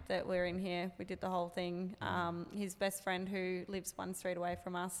I that were in here. We did the whole thing. His best friend, who lives 1 street away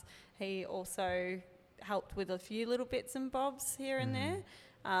from us, he also helped with a few little bits and bobs here and there.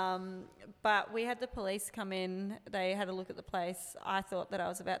 But we had the police come in. They had a look at the place. I thought that I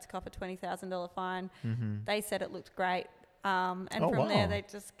was about to cop a $20,000 fine. They said it looked great. And from there, they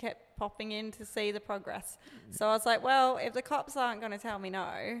just kept popping in to see the progress. So I was like, well, if the cops aren't going to tell me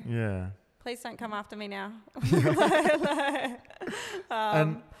no, please don't come after me now.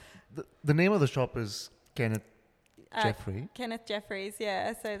 And the name of the shop is Kenneth Jeffrey. Kenneth Jeffries,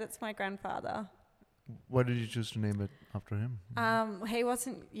 yeah. So that's my grandfather. Why did you choose to name it after him? He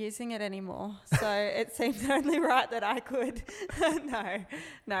wasn't using it anymore, so it seemed only right that I could. No.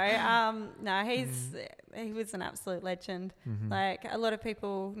 He was an absolute legend. Like, a lot of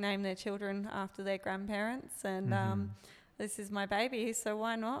people name their children after their grandparents, and this is my baby, so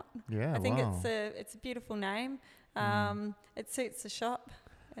why not? Yeah, I think it's a beautiful name. It suits the shop.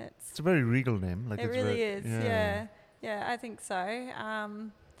 It's a very regal name. Like, it really is. Yeah, I think so.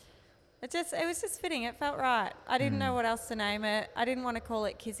 It was just fitting. It felt right. I didn't know what else to name it. I didn't want to call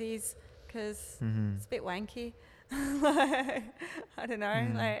it Kizzy's because it's a bit wanky. I don't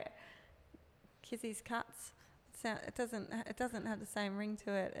know, like Kizzy's Cuts. It doesn't have the same ring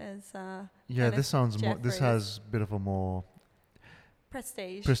to it as. This sounds more. This has a bit of a more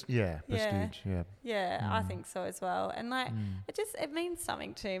prestige. Prestige. Yeah. I think so as well. And like, it means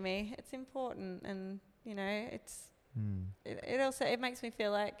something to me. It's important, and it's. It also makes me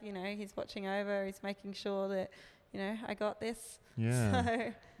feel like he's watching over. He's making sure that I got this. Yeah.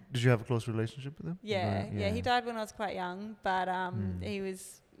 So, did you have a close relationship with him? Yeah. He died when I was quite young, but he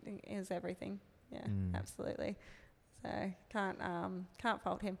was everything. Yeah, absolutely. So can't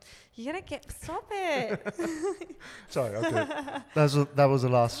fault him. You gotta stop it. Sorry. Okay. That was the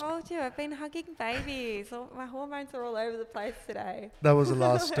last. I told you, I've been hugging babies. My hormones are all over the place today. That was the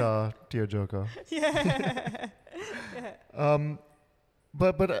last tearjerker. Yeah.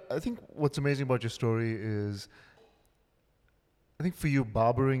 But I think what's amazing about your story is, I think for you,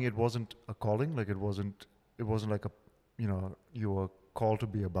 barbering, it wasn't a calling. Like it wasn't like a, you were called to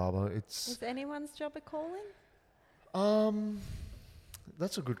be a barber. Is anyone's job a calling?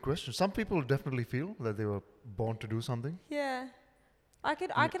 That's a good question. Some people definitely feel that they were born to do something. Yeah. I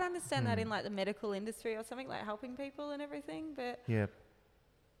could understand that in like the medical industry or something, like helping people and everything, but yeah.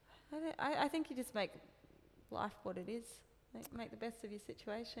 I think you just make life what it is. Make the best of your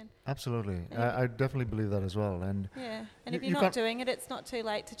situation. Absolutely. I definitely believe that as well. And and if you're not doing it, it's not too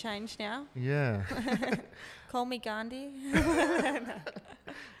late to change now. Yeah. Call me Gandhi.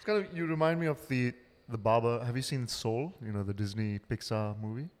 It's kind of, you remind me of the barber. Have you seen Soul? The Disney Pixar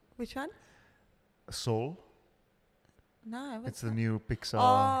movie? Which one? Soul. No. It's the new Pixar.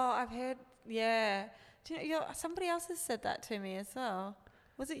 Oh, I've heard. Yeah. Do you know, somebody else has said that to me as well.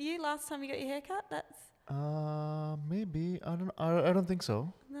 Was it you last time you got your hair cut? Maybe. I don't think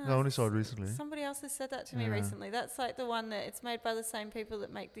so. No, I only saw it recently. Somebody else has said that to me recently. That's like the one that it's made by the same people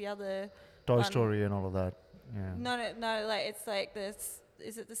that make the other Toy Story and all of that. Yeah. No. Like it's like this.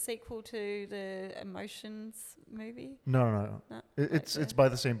 Is it the sequel to the Emotions movie? No. It's by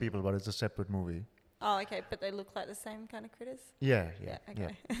the same people, but it's a separate movie. Oh, okay, but they look like the same kind of critters. Yeah.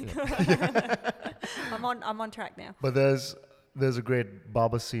 Okay. Yeah. I'm on track now. But there's a great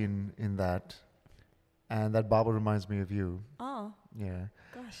barber scene in that, and that barber reminds me of you. Oh, Yeah.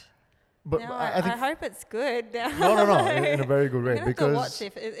 gosh. But Now I think I hope it's good. no, in a very good I'm way, gonna because have to watch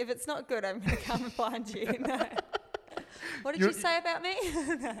it. If it's not good, I'm gonna come and find you. No. What did you say about me?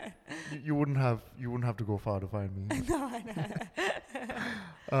 No. you wouldn't have to go far to find me. No, I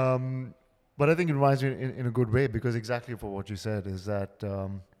know. But I think it reminds me in a good way, because exactly for what you said is that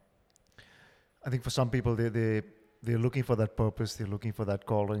I think for some people they're looking for that purpose, they're looking for that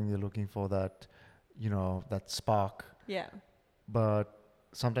calling, they're looking for that, that spark. Yeah. But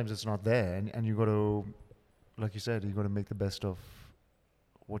sometimes it's not there, and you got to, like you said, you got to make the best of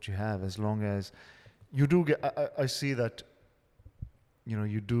what you have. As long as you do get, I see that,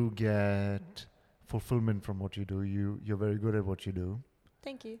 you do get fulfillment from what you do. You're very good at what you do.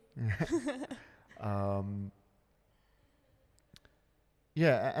 Thank you.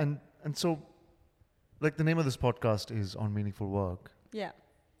 Yeah, and so, like, the name of this podcast is On Meaningful Work. Yeah.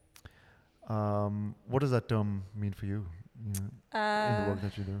 What does that term mean for you, in the work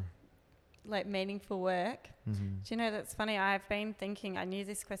that you do? Like meaningful work. Mm-hmm. Do you know, that's funny? I've been thinking, I knew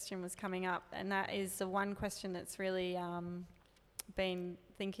this question was coming up, and that is the one question that's really been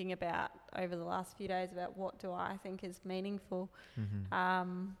thinking about over the last few days, about what do I think is meaningful.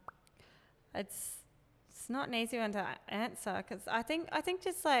 Mm-hmm. It's not an easy one to answer, because I think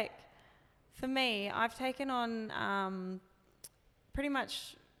just like, for me, I've taken on pretty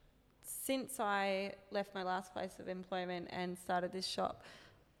much since I left my last place of employment and started this shop,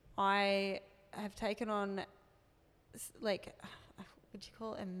 I have taken on, like, would you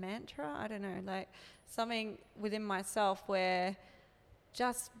call it a mantra? I don't know, like something within myself where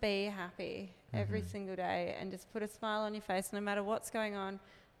just be happy every single day and just put a smile on your face, no matter what's going on.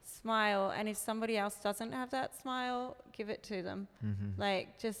 Smile, and if somebody else doesn't have that smile, give it to them. Mm-hmm.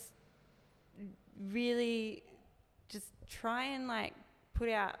 Like, just really just try and like put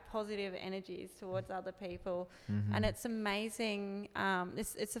out positive energies towards other people. Mm-hmm. And it's amazing.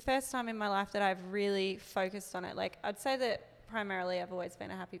 It's the first time in my life that I've really focused on it. Like, I'd say that primarily I've always been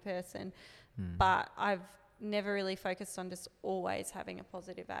a happy person, but I've never really focused on just always having a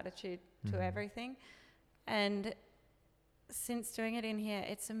positive attitude to everything. And since doing it in here,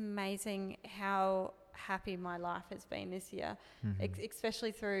 it's amazing how happy my life has been this year,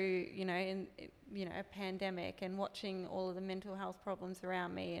 especially through, a pandemic, and watching all of the mental health problems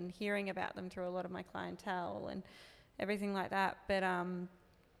around me and hearing about them through a lot of my clientele and everything like that. But,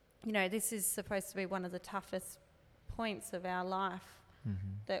 this is supposed to be one of the toughest points of our life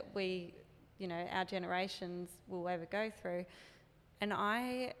that we, our generations will ever go through. And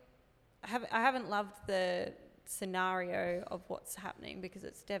I haven't loved the scenario of what's happening, because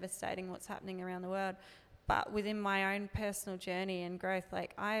it's devastating what's happening around the world. But within my own personal journey and growth,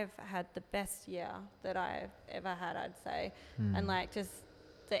 like, I've had the best year that I've ever had, I'd say. And like, just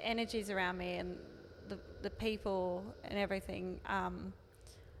the energies around me and the people and everything.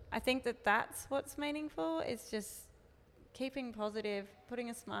 I think that's what's meaningful, is just keeping positive, putting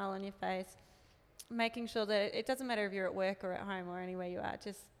a smile on your face, making sure that it doesn't matter if you're at work or at home or anywhere you are,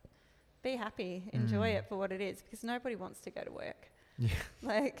 just be happy, enjoy it for what it is, because nobody wants to go to work. Yeah.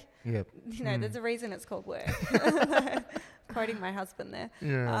 Like, Yep. there's a reason it's called work. Quoting my husband there.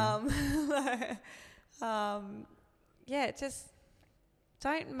 Yeah. Just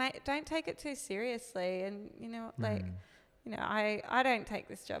don't take it too seriously. And, I don't take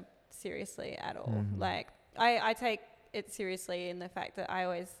this job seriously at all. Like, I take it seriously in the fact that I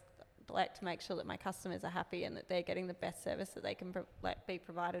always like to make sure that my customers are happy and that they're getting the best service that they can be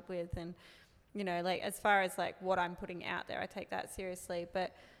provided with. And as far as like what I'm putting out there, I take that seriously.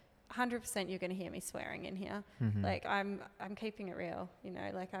 But 100% you're going to hear me swearing in here. Like, I'm keeping it real.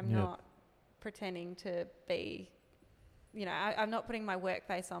 I'm not pretending to be, I'm not putting my work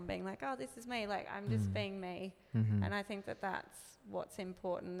face on, being like, oh, this is me. Like, I'm just being me. And I think that that's what's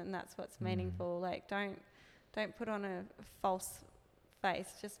important, and that's what's meaningful. Like, don't put on a false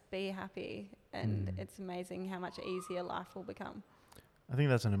face, just be happy, and it's amazing how much easier life will become. I think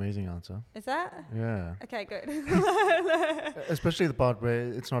that's an amazing answer. Is that? Yeah. Okay, good. Especially the part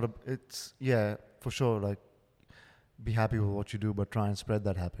where it's for sure, like, be happy with what you do, but try and spread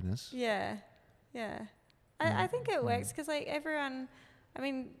that happiness. Yeah. I think it works, because like everyone,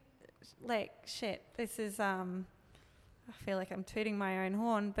 this is, I feel like I'm tooting my own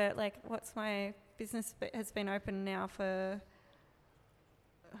horn, but like, what's my business has been open now for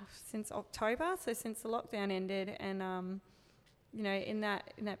since October, so since the lockdown ended, and in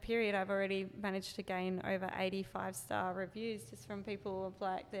that period, I've already managed to gain over 80 5-star reviews just from people of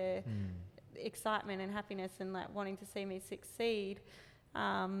like their excitement and happiness and like wanting to see me succeed.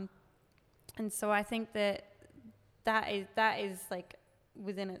 And so I think that is like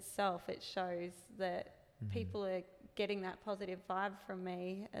within itself, it shows that people are getting that positive vibe from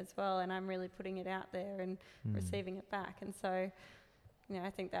me as well, and I'm really putting it out there and receiving it back. And so, you know, I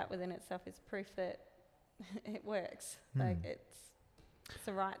think that within itself is proof that it works. Like it's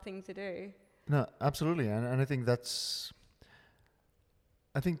the right thing to do. No, absolutely, and I think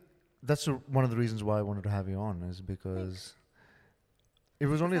one of the reasons why I wanted to have you on is because it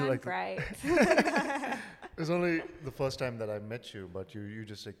was only like great. it was only the first time that I met you, but you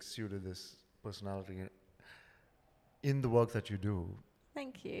just exuded this personality in the work that you do.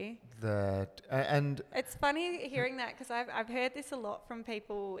 Thank you. And it's funny hearing that, because I've heard this a lot from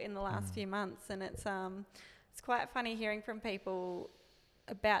people in the last few months, and it's quite funny hearing from people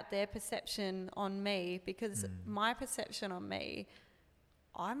about their perception on me, because my perception on me,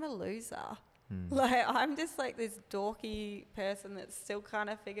 I'm a loser. Like, I'm just like this dorky person that's still kind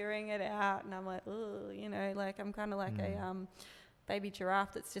of figuring it out, and I'm like, oh, you know, like I'm kind of like a baby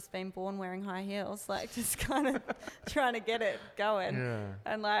giraffe that's just been born wearing high heels, like just kind of trying to get it going. Yeah.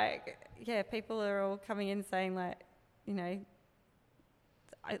 And like, yeah, people are all coming in saying like, you know,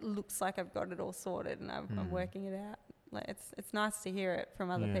 it looks like I've got it all sorted and I'm working it out. Like it's nice to hear it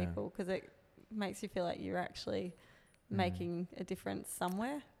from other people, because it makes you feel like you're actually making a difference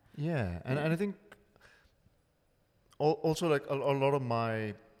somewhere. Yeah, and I think also like a lot of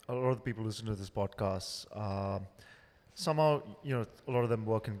the people listen to this podcast, somehow, you know, a lot of them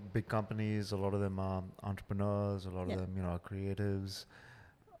work in big companies, a lot of them are entrepreneurs, a lot of them, you know, are creatives.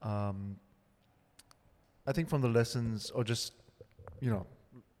 I think from the lessons, or just, you know,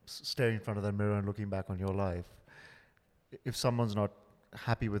 staring in front of that mirror and looking back on your life, if someone's not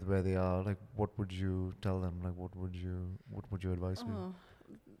happy with where they are, like, what would you tell them? Like, what would your advice be?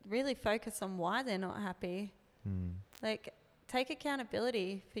 Really focus on why they're not happy. Like, take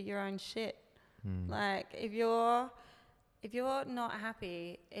accountability for your own shit. Like, if you're not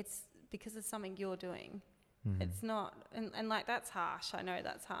happy, it's because of something you're doing. It's not, and like, that's harsh. I know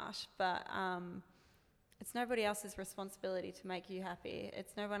that's harsh, but it's nobody else's responsibility to make you happy.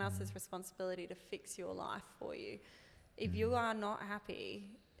 It's no one else's responsibility to fix your life for you. If you are not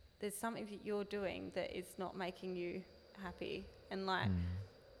happy, there's something that you're doing that is not making you happy. And like,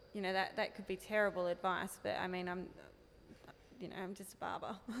 you know, that could be terrible advice, but I mean, I'm just a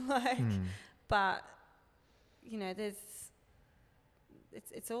barber. Like, but you know,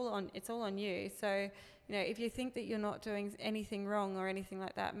 it's all on you. So, you know, if you think that you're not doing anything wrong or anything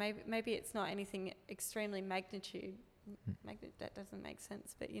like that, maybe it's not anything extremely magnitude. That doesn't make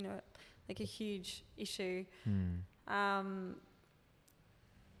sense, but you know, like a huge issue.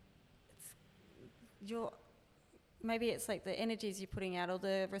 Maybe it's like the energies you're putting out, or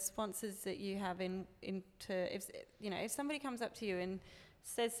the responses that you have into, if somebody comes up to you and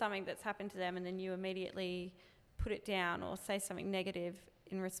says something that's happened to them, and then you immediately put it down or say something negative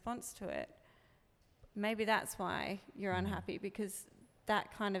in response to it, maybe that's why you're unhappy, because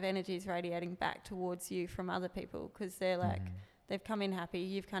that kind of energy is radiating back towards you from other people, because they're like, they've come in happy,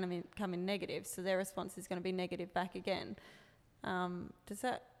 you've come in negative, so their response is going to be negative back again. Does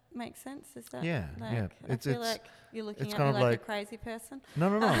that make sense? Is that I feel like you're looking at me like a crazy person.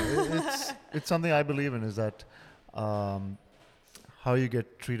 No. It's something I believe in, is that how you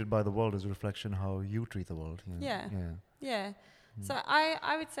get treated by the world is a reflection how you treat the world. You know? Yeah. So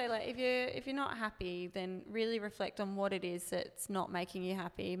I would say, like, if you're not happy, then really reflect on what it is that's not making you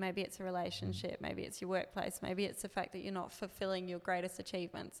happy. Maybe it's a relationship, maybe it's your workplace, maybe it's the fact that you're not fulfilling your greatest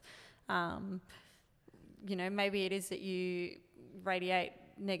achievements. You know, maybe it is that you radiate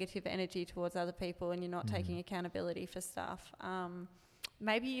negative energy towards other people and you're not taking accountability for stuff.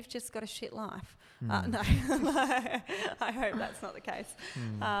 Maybe you've just got a shit life. No, I hope that's not the case.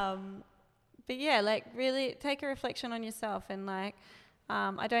 But yeah, like, really take a reflection on yourself, and like,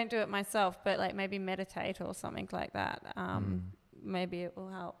 I don't do it myself, but like maybe meditate or something like that. Maybe it will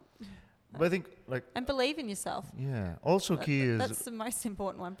help. But I think, like, and believe in yourself. Yeah. Also, that's the most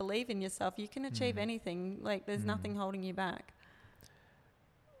important one. Believe in yourself. You can achieve anything. Like, there's nothing holding you back.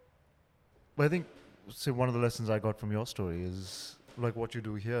 But I think, say, one of the lessons I got from your story is, like, what you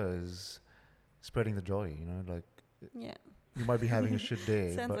do here is spreading the joy. You know, like, you might be having a shit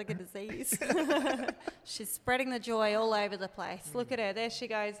day. Sounds like a disease. She's spreading the joy all over the place. Look at her. There she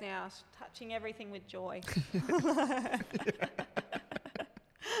goes now, touching everything with joy.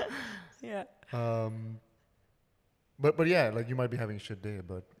 Yeah. But yeah, like, you might be having a shit day,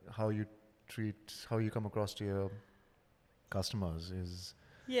 but how you come across to your customers is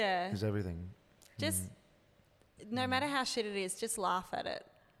everything. Just no matter how shit it is, just laugh at it.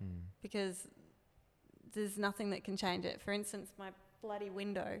 because there's nothing that can change it. For instance, my bloody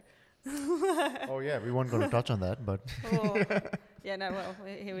window. Oh yeah, we weren't going to touch on that, but Oh, yeah, no, well,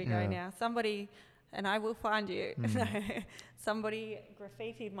 here we go now. Somebody, and I will find you, somebody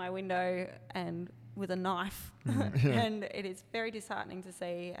graffitied my window and with a knife. And it is very disheartening to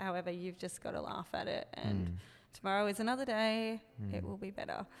see. However, you've just got to laugh at it. And tomorrow is another day. It will be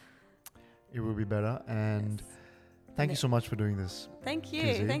better. It will be better. And thank you so much for doing this. Thank you.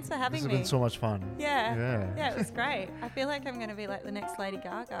 Kizzy. Thanks for having me. This has been so much fun. Yeah, it was great. I feel like I'm going to be like the next Lady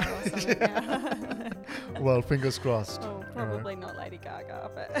Gaga or something now. Well, fingers crossed. Oh, probably not Lady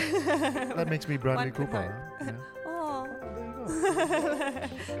Gaga, but That makes me Bradley One could Cooper. Yeah. oh, There you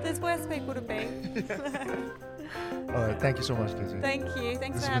go. there's worse people to be. All right, thank you so much, Kizzy. Thank you.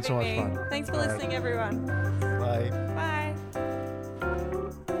 Thanks This for has been having so much me. fun. Thanks for All right. listening, everyone. Bye. Bye.